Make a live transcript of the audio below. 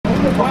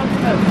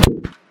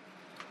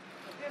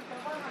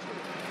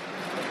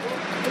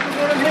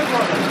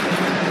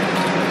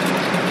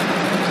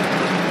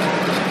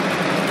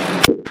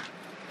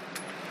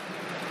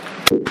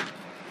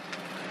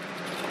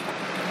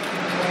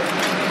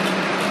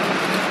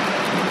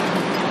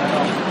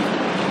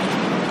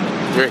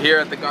We're here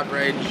at the gun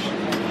range.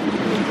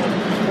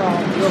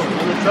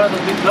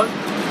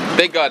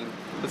 Big gun.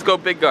 Let's go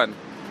big gun.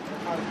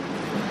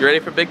 You ready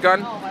for big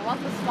gun? No, I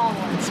want the small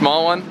one.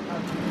 Small one?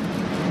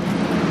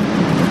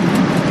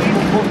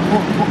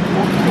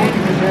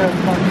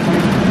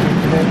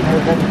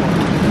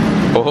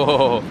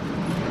 Oh.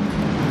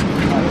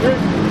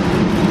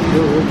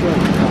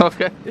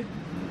 Okay.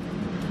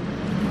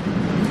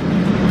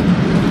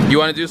 You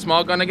want to do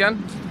small gun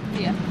again?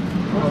 Yeah.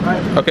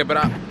 Okay,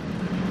 but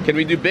can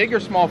we do big or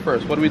small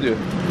first? What do we do?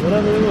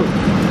 Whatever you want.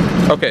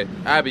 Okay,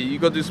 Abby, you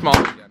go do small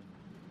again.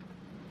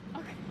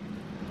 Okay.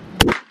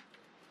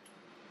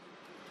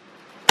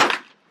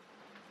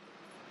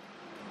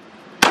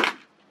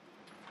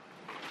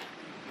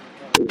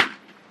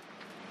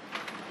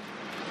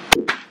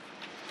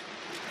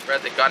 We're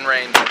at the gun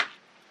range,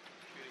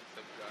 shooting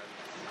some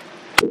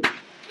guns.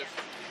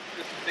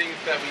 Just things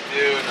that we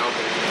do and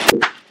nobody.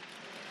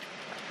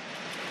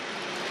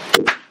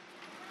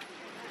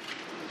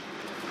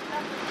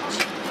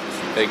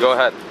 Hey, go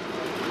ahead.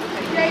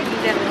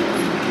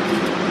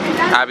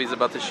 Abby's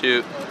about to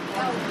shoot.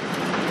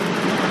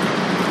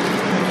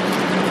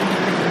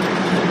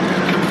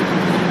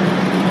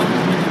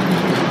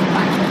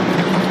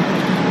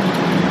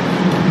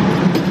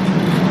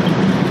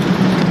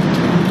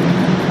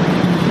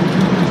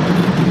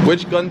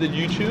 Which gun did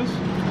you choose?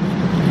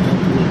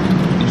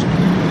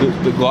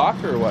 The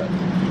Glock or what?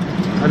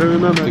 I don't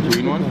remember. The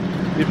green one?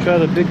 You try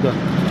the big gun.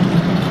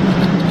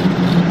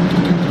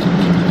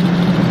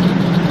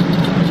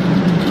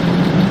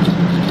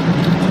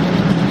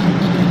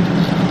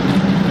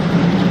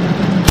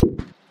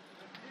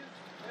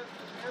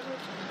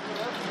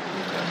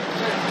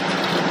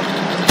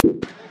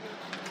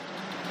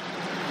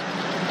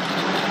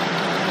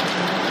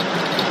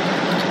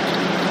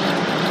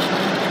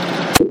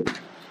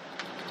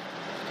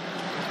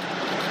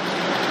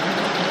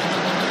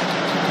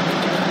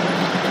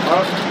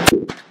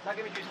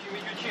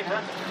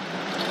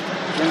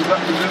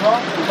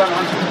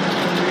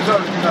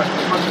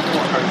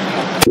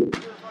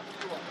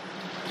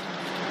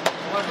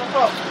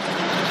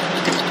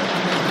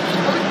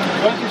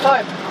 I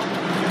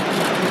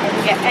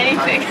didn't get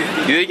anything.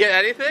 You didn't get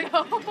anything?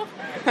 No.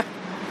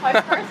 My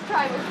first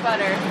try was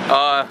better.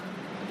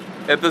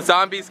 If the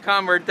zombies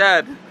come, we're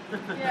dead.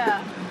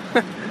 Yeah.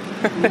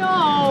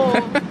 No.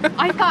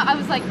 I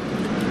was like,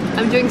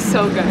 I'm doing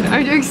so good.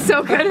 I'm doing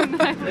so good, and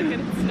then I look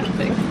and it's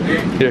nothing.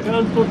 Here.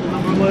 Can't put it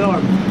over my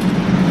arm.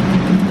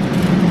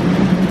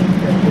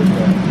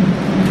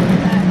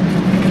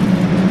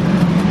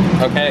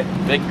 Okay,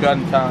 big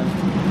gun time.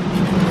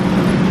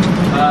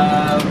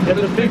 Get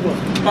the big one.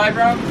 5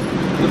 rounds?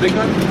 The big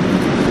gun?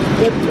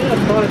 Get me a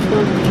 5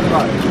 rounds.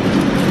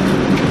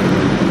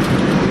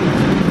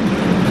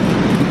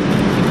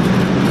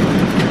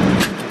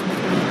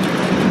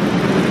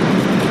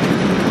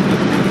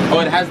 Oh,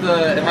 it has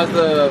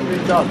the.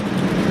 It's done.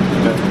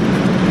 Okay.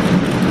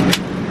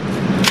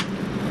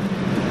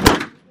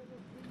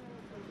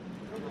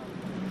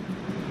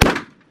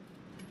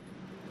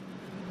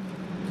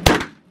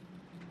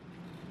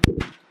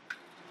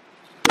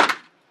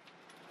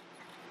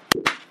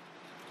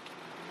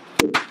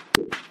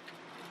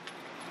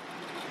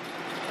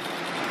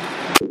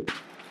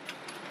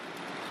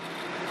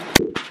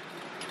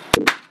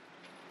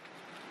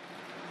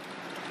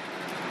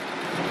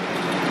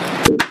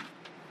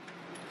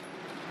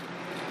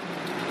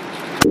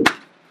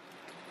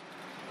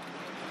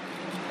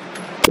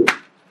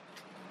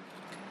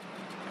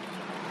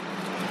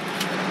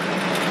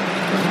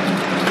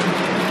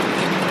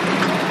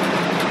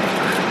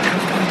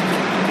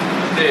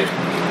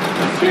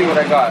 Let's see what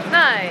I got.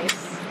 Nice.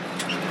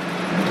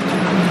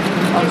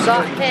 You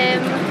got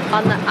him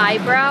on the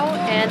eyebrow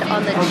and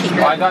on the cheek.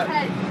 Oh, I got,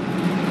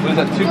 what is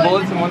that, 2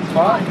 bullets in one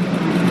spot?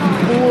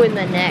 Ooh, in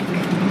the neck.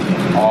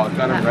 Oh, I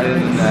got him right in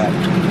the neck.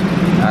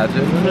 That's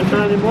it. You want to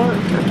try any more?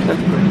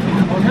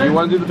 You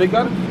want to do the big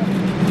gun?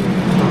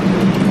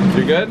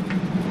 You're good?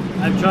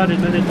 I've tried it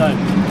many times.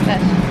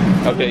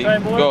 Yes. Okay, try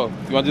more? go.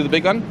 You want to do the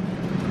big gun?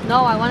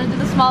 No, I want to do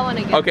the small one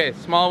again. Okay,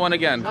 small one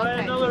again. Try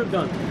Okay. another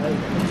gun.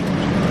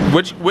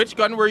 Which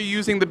gun were you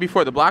using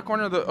before? The black one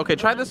or the? Okay,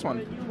 try this Try a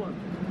one. new one.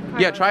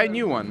 Yeah, try a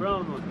new one.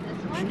 Brown one.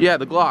 This one? Yeah,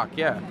 the Glock.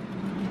 Yeah.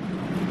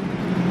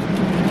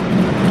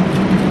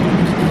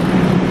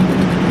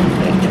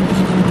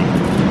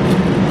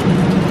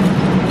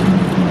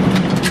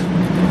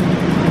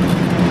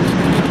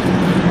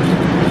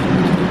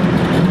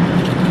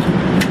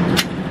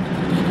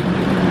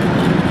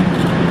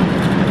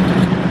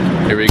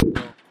 Here we go.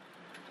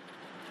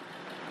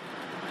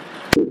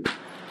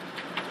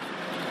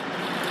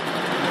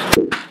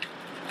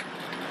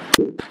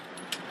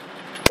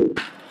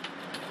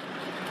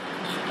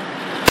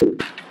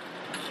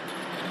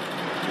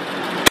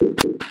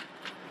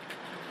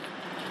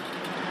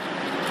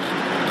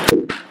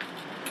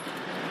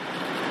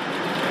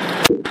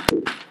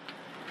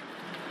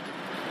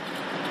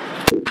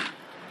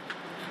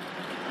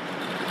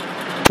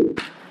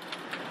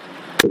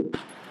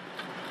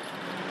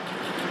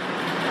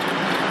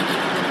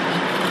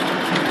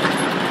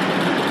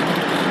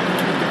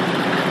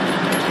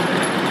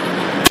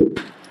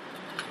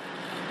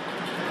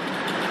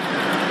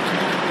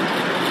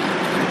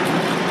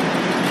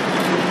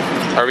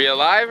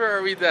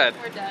 we dead?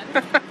 We're dead. I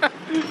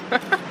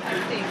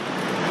think.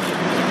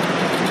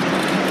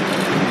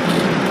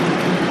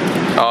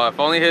 Oh, if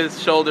only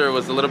his shoulder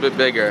was a little bit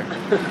bigger.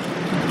 You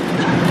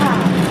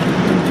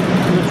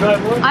try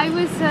more? I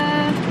was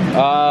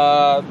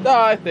No,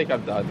 I think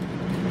I'm done.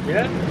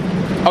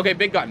 Yeah? Okay,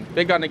 big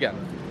gun again.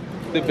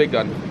 Do big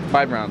gun,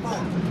 5 rounds.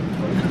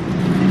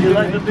 Did you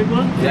like the big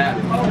one? Yeah.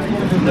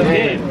 The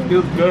game.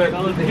 Feels good.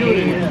 Call of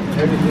Duty, yeah.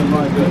 Everything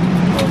might good.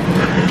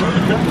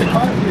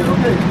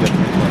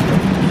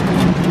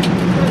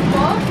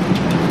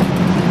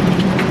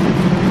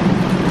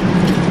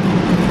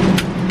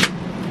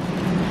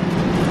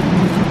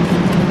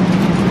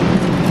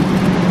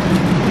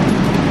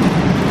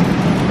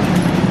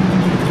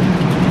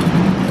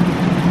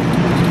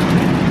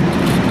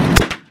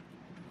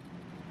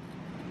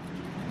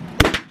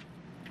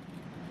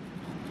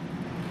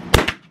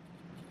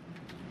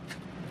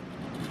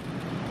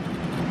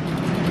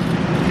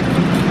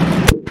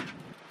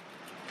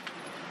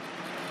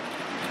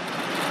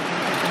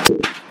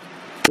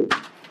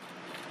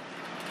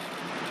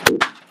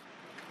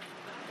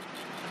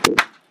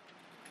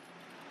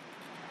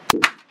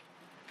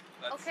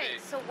 okay,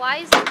 so why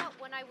is it that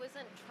when I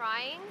wasn't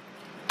trying,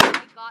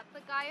 I got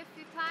the guy a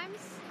few times?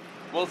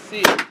 We'll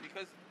see,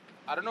 because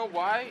I don't know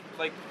why,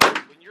 like,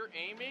 when you're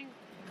aiming,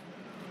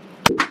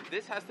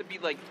 this has to be,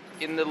 like,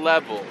 in the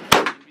level, in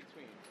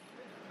between.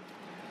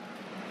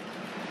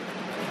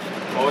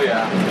 Oh,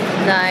 yeah.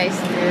 Nice,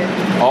 dude.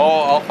 Oh,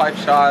 all 5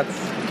 shots.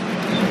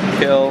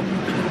 Kill.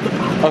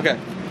 Okay.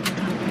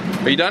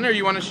 Are you done, or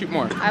you want to shoot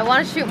more? I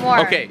want to shoot more.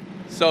 Okay,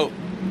 so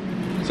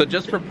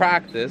just for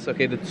practice,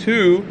 okay, the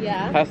 2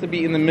 Yeah. has to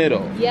be in the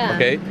middle. Yeah.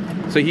 Okay,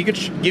 so he could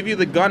give you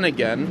the gun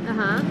again.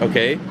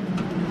 Okay,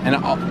 and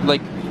I'll,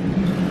 like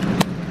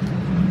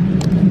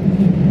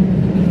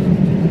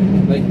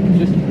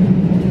just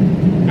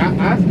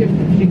ask if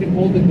she can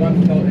hold the gun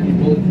without any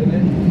bullets in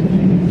it, so she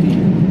can see.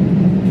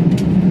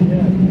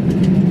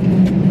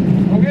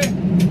 Okay.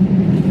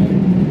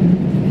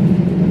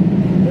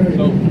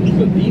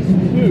 So these 2,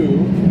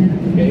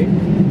 okay,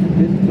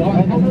 this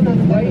dot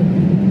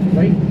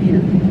right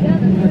here. Yeah,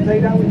 Can I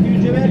take that with you,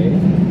 Jimmy?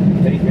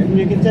 Take it.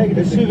 You can take it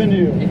as a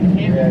souvenir.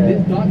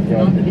 This dot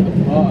cannot be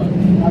above.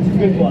 That's a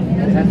good one.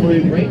 It has to be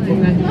right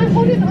in that. Can I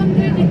hold it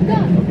under the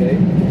gun? Okay,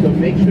 so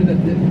make sure that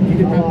this, you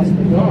can have this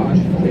dot,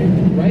 okay,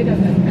 right at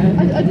that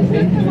end. I just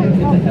okay, want to in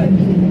the head,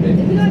 okay? Is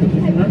it like Just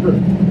remember,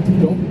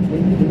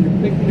 when you're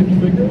fixing the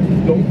trigger,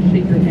 don't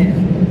shake your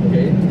hand,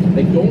 okay?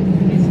 Like, don't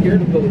be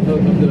scared of the recoil.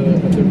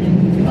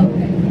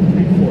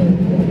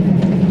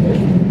 Okay?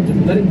 Just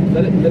let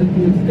it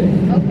do its thing.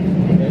 Okay.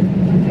 Okay?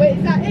 Wait,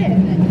 is that it?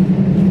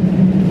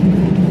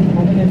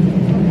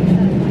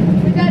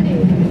 Daddy, is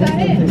that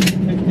it?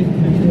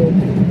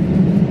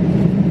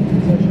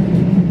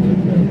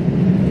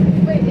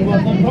 Wait, is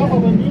that it?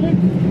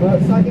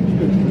 Sakin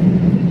tutuyoruz.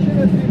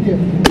 İçine sürüyor.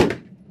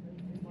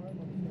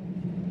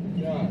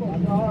 Yeah.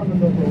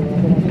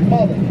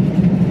 Father.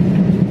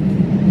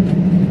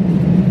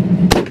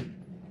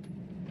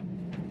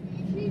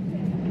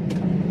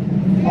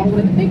 I'm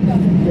with the big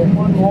gun. Yeah,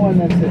 one more and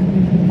that's it.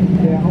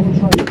 Yeah, I'm gonna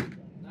try it.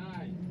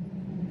 Nice.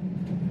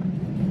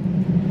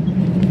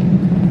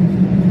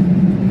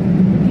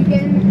 You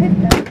getting the pit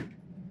though?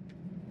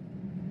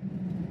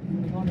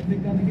 You want to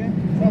take that again?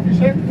 Probably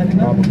sure.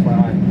 Probably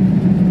fine.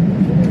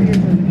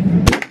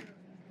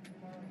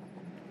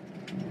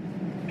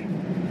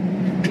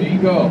 There you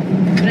go.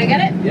 Did I get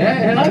it?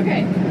 Yeah.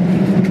 Okay.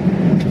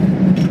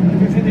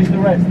 You finish the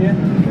rest, yeah?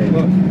 Hey,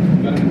 look.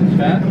 You got him in the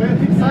chat.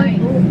 Nice.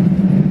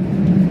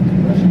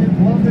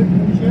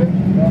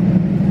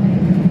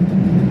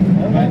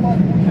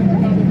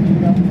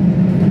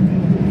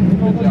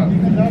 Good job.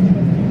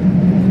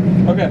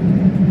 Okay.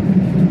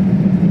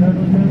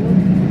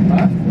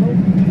 Huh?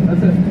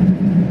 That's it.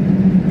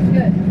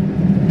 Good.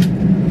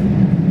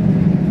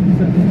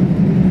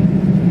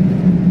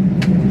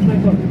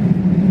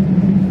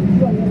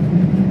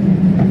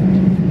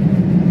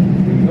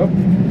 Here you go.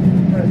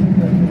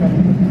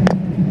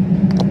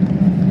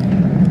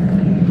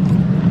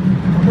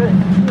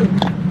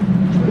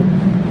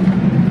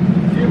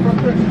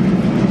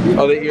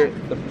 Oh, the ear,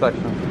 the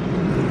protection.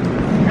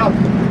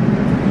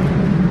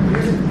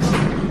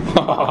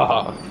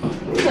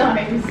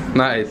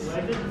 Nice.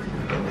 Nice.